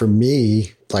 for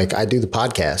me, like I do the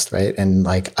podcast, right? And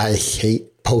like, I hate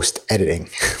post editing.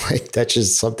 Like that's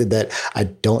just something that I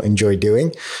don't enjoy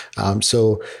doing.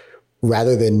 So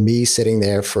rather than me sitting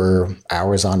there for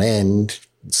hours on end,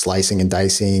 slicing and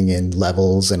dicing and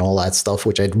levels and all that stuff,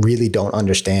 which I really don't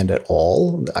understand at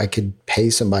all, I could pay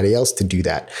somebody else to do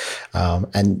that.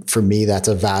 And for me, that's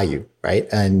a value, right?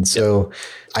 And so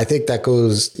I think that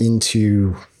goes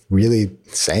into really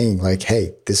saying like,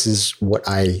 hey, this is what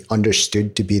I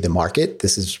understood to be the market.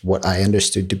 This is what I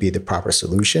understood to be the proper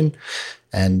solution.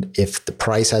 And if the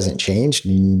price hasn't changed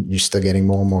and you're still getting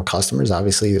more and more customers,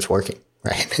 obviously it's working,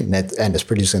 right? And it's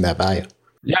producing that value.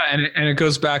 Yeah. And it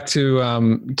goes back to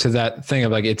that thing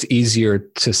of like, it's easier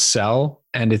to sell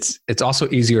and it's also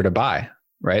easier to buy,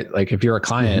 right? Like if you're a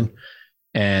client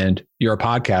and you're a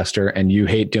podcaster and you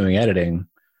hate doing editing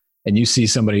and you see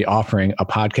somebody offering a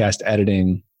podcast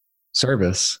editing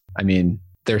service, I mean,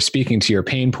 they're speaking to your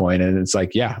pain point, and it's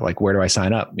like, yeah, like where do I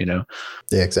sign up? Yeah,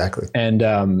 exactly. And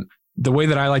the way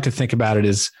that I like to think about it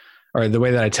is, or the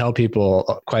way that I tell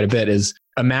people quite a bit is,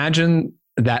 imagine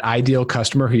that ideal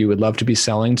customer who you would love to be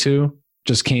selling to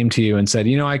just came to you and said,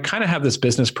 I kind of have this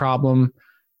business problem.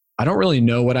 I don't really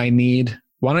know what I need.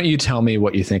 Why don't you tell me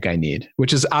what you think I need?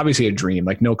 Which is obviously a dream.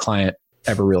 Like no client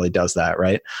ever really does that,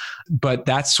 right? But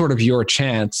that's sort of your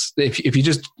chance. If you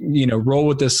just, roll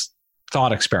with this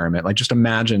thought experiment, like just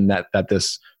imagine that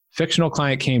this fictional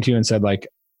client came to you and said like,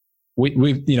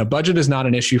 we budget is not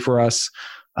an issue for us.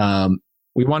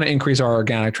 We want to increase our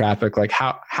organic traffic. Like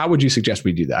how would you suggest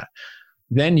we do that?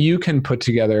 Then you can put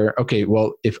together, okay,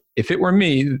 well, if it were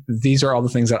me, these are all the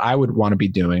things that I would want to be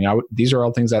doing. These are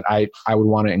all things that I would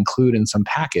want to include in some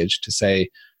package to say,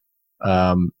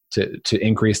 to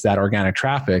increase that organic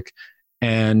traffic.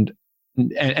 And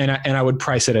I would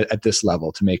price it at this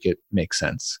level to make it make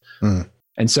sense.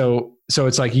 And so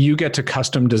it's like you get to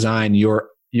custom design your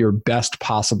best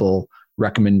possible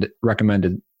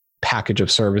recommended package of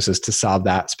services to solve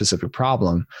that specific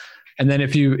problem. And then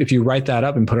if you write that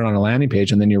up and put it on a landing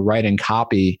page, and then you're writing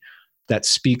copy that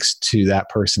speaks to that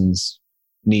person's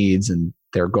needs and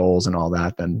their goals and all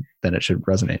that, then it should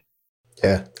resonate.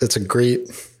 Yeah, it's a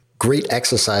great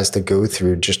exercise to go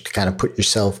through, just to kind of put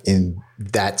yourself in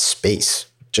that space,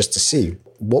 just to see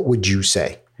what would you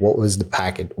say, what was the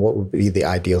package, what would be the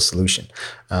ideal solution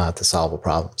to solve a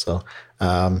problem. So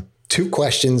 2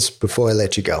 questions before I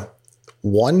let you go.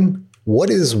 One, what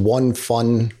is one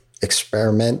fun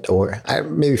experiment, or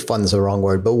maybe fun is the wrong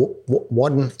word, but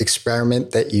one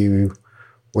experiment that you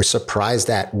were surprised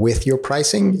at with your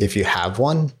pricing, if you have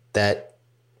one, that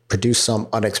produced some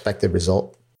unexpected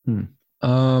result?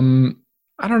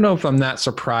 I don't know if I'm that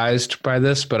surprised by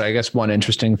this, but I guess one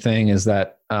interesting thing is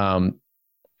that,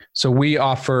 so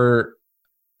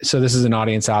this is an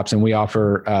audience ops, and we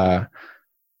offer,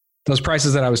 those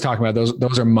prices that I was talking about,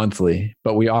 those are monthly,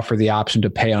 but we offer the option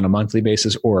to pay on a monthly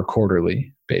basis or a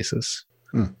quarterly basis.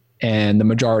 And the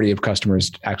majority of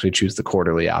customers actually choose the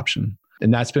quarterly option.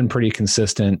 And that's been pretty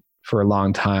consistent for a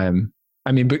long time.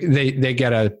 I mean, they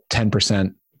get a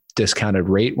 10% discounted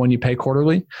rate when you pay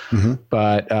quarterly.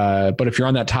 But if you're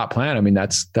on that top plan, I mean,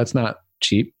 that's not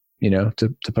cheap,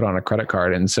 to put on a credit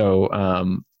card. And so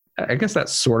I guess that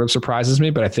sort of surprises me,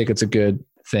 but I think it's a good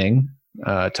thing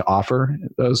to offer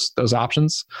those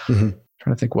options. Trying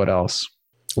to think what else.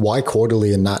 Why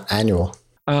quarterly and not annual?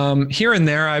 Here and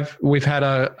there, we've had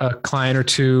a client or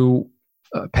two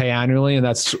pay annually, and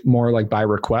that's more like by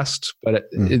request. But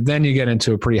then you get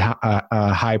into a pretty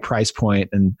high price point,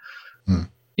 and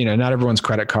not everyone's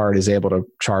credit card is able to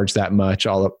charge that much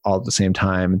all at the same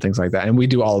time and things like that. And we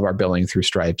do all of our billing through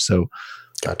Stripe. So,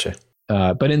 gotcha.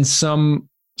 But in some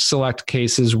select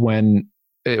cases, when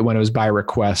it was by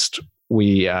request,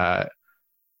 we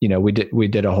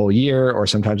did a whole year, or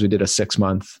sometimes we did a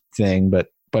 6-month thing. But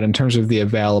in terms of the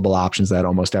available options that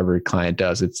almost every client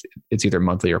does, it's either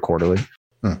monthly or quarterly.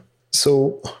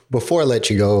 So before I let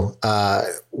you go,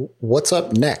 what's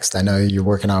up next? I know you're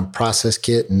working on Process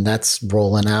Kit, and that's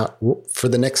rolling out for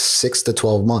the next 6 to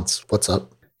 12 months. What's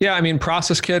up? Yeah, I mean,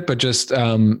 Process Kit, but just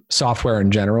software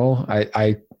in general.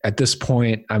 I at this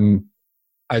point,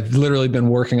 I've literally been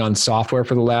working on software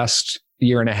for the last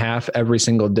year and a half every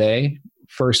single day.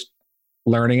 First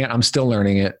learning it, I'm still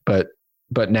learning it, but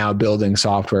now building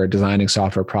software, designing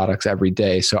software products every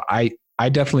day. So I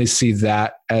definitely see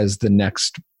that as the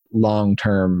next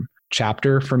long-term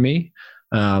chapter for me.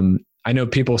 I know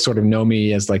people sort of know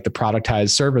me as like the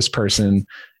productized service person,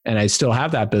 and I still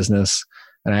have that business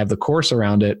and I have the course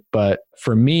around it. But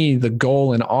for me, the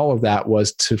goal in all of that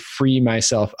was to free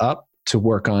myself up to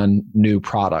work on new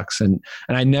products. And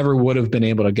I never would have been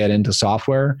able to get into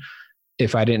software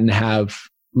if I didn't have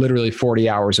literally 40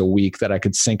 hours a week that I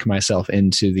could sink myself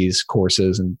into these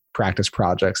courses and practice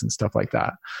projects and stuff like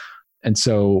that. And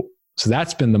so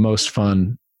that's been the most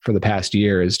fun for the past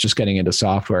year, is just getting into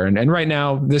software. And right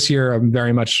now, this year, I'm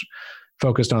very much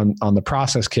focused on the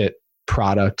Process Kit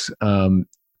product.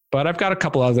 But I've got a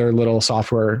couple other little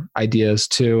software ideas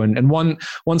too. And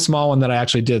one small one that I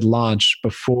actually did launch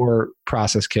before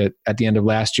Process Kit at the end of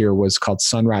last year was called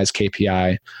Sunrise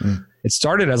KPI. It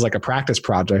started as like a practice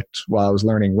project while I was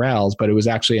learning Rails, but it was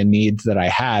actually a need that I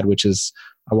had, which is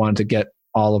I wanted to get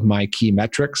all of my key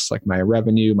metrics, like my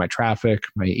revenue, my traffic,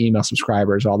 my email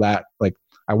subscribers, all that. Like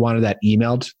I wanted that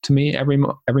emailed to me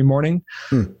every morning.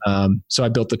 So I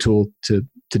built the tool to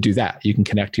do that. You can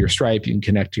connect to your Stripe, you can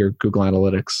connect to your Google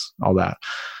Analytics, all that.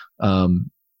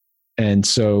 And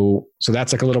so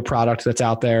that's like a little product that's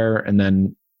out there. And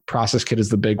then Process Kit is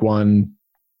the big one.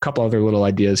 A couple other little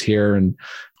ideas here. And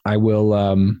I will,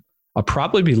 I'll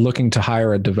probably be looking to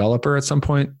hire a developer at some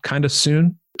point kind of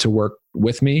soon to work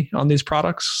with me on these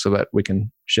products so that we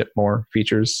can ship more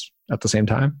features at the same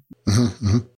time.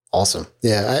 Awesome.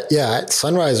 Yeah.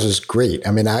 Sunrise was great.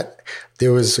 I mean,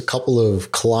 there was a couple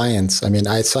of clients. I mean,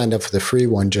 I signed up for the free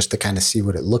one just to kind of see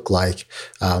what it looked like.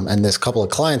 And there's a couple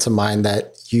of clients of mine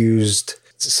that used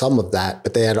some of that,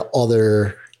 but they had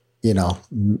other,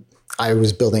 I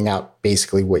was building out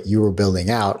basically what you were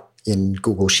building out in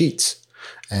Google Sheets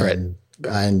and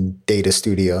Data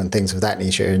Studio and things of that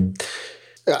nature. And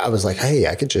I was like, hey,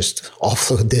 I could just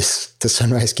offload this to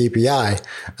Sunrise KPI.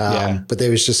 But there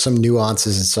was just some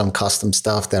nuances and some custom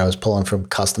stuff that I was pulling from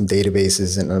custom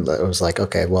databases. And I was like,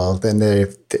 okay, well, then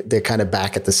they're kind of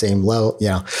back at the same level,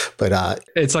 but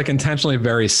it's like intentionally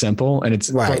very simple. And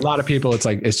it's for a lot of people, it's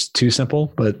like, it's too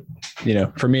simple. But,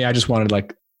 for me, I just wanted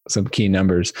like some key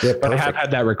numbers. Yeah, but I have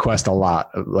had that request a lot.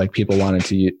 Like people wanted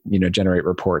to, generate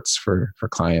reports for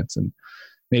clients. And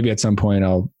maybe at some point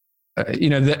I'll,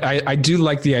 I do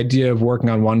like the idea of working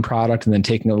on one product and then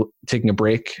taking a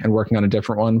break and working on a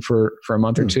different one for a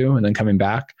month or two and then coming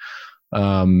back.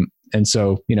 And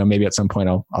so, maybe at some point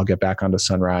I'll get back onto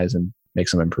Sunrise and make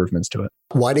some improvements to it.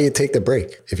 Why do you take the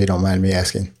break, if you don't mind me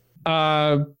asking?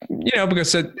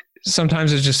 Because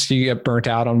sometimes it's just, you get burnt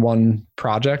out on one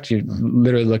project. You're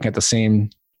literally looking at the same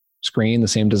screen, the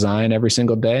same design every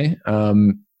single day.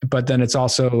 But then it's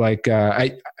also like,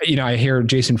 I hear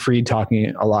Jason Fried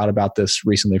talking a lot about this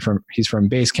recently. He's from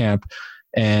Basecamp,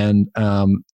 and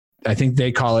I think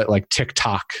they call it like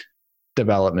TikTok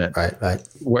development, right?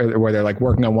 Where they're like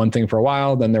working on one thing for a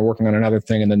while, then they're working on another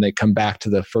thing, and then they come back to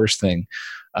the first thing.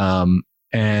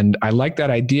 And I like that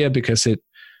idea because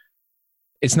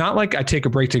it's not like I take a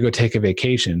break to go take a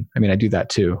vacation. I mean, I do that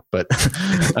too, but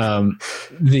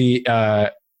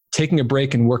taking a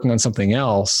break and working on something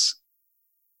else,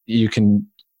 you can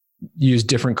use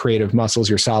different creative muscles.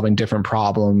 You're solving different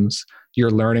problems.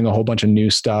 You're learning a whole bunch of new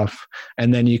stuff.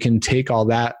 And then you can take all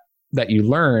that you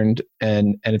learned,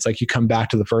 and it's like you come back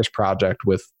to the first project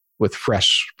with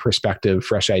fresh perspective,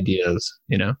 fresh ideas,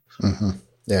 Mm-hmm.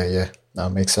 Yeah. No,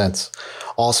 makes sense.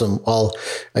 Awesome. Well,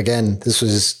 again, this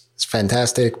was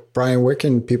fantastic. Brian, where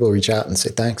can people reach out and say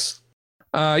thanks?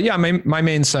 My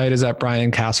main site is at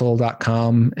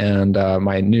briancastle.com, and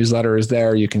my newsletter is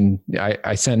there.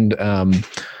 I send kind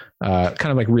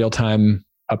of like real-time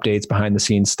updates, behind the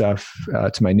scenes stuff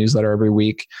to my newsletter every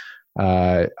week.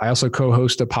 I also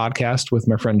co-host a podcast with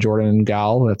my friend Jordan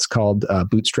Gal that's called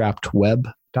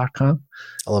bootstrappedweb.com.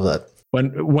 I love that.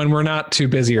 When we're not too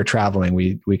busy or traveling,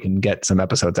 we can get some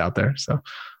episodes out there. So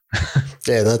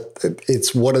yeah,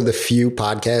 it's one of the few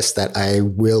podcasts that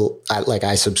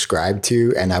I subscribe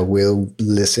to, and I will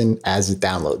listen as it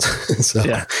downloads. So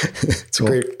yeah. It's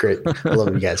cool. Great. I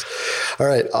love you guys. All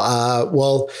right.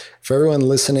 Well, for everyone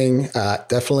listening,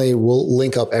 definitely we'll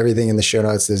link up everything in the show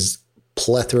notes. There's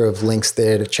plethora of links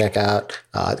there to check out.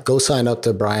 Go sign up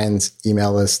to Brian's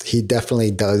email list. He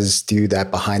definitely does do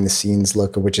that behind the scenes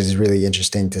look, which is really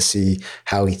interesting to see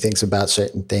how he thinks about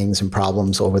certain things and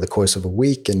problems over the course of a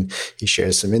week. And he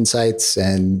shares some insights,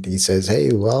 and he says,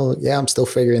 hey, well, yeah, I'm still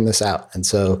figuring this out. And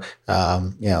so,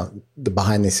 the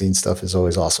behind the scenes stuff is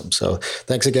always awesome. So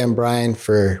thanks again, Brian,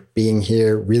 for being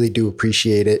here. Really do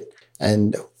appreciate it,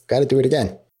 and got to do it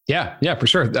again. Yeah, for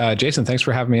sure. Jason, thanks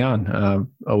for having me on.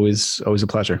 Always a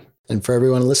pleasure. And for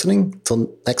everyone listening,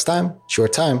 till next time, it's your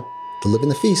time to live in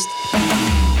the feast.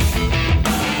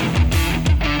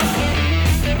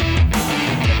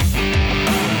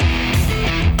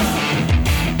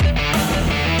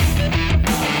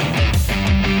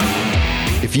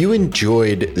 If you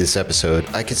enjoyed this episode,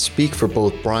 I could speak for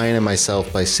both Brian and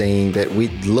myself by saying that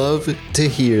we'd love to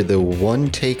hear the one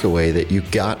takeaway that you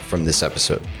got from this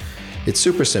episode. It's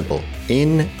super simple.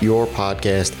 In your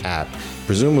podcast app,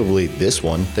 presumably this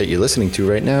one that you're listening to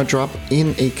right now, drop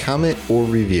in a comment or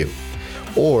review.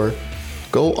 Or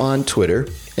go on Twitter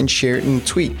and share it in a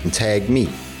tweet and tag me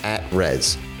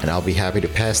 @Rez, and I'll be happy to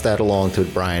pass that along to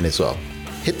Brian as well.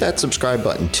 Hit that subscribe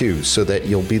button too, so that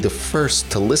you'll be the first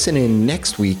to listen in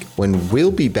next week when we'll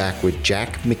be back with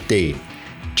Jack McDade.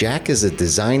 Jack is a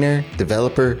designer,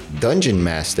 developer, dungeon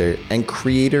master, and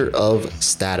creator of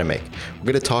Statamic. We're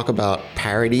going to talk about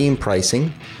parity and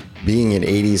pricing, being an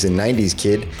 80s and 90s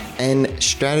kid, and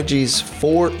strategies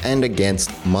for and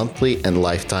against monthly and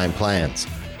lifetime plans.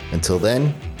 Until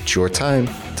then, it's your time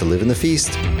to live in the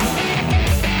feast.